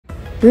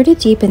Rooted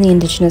deep in the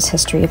indigenous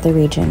history of the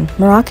region,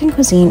 Moroccan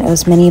cuisine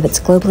owes many of its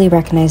globally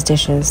recognized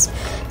dishes,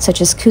 such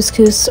as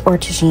couscous or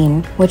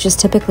tagine, which is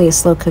typically a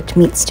slow-cooked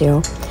meat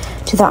stew,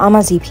 to the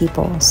Amazi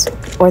peoples,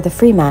 or the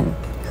Freemen,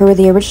 who were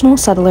the original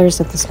settlers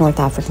of this North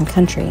African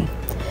country.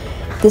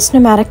 This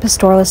nomadic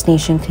pastoralist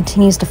nation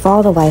continues to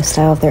follow the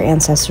lifestyle of their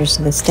ancestors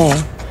to this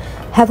day,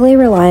 heavily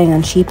relying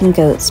on sheep and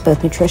goats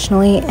both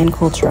nutritionally and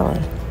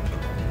culturally.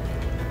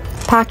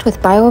 Packed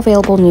with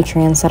bioavailable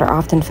nutrients that are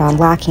often found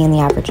lacking in the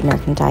average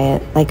American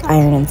diet, like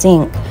iron and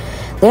zinc,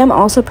 lamb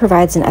also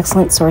provides an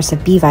excellent source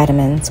of B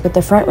vitamins, with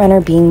the front runner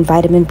being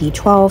vitamin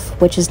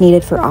B12, which is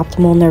needed for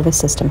optimal nervous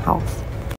system health.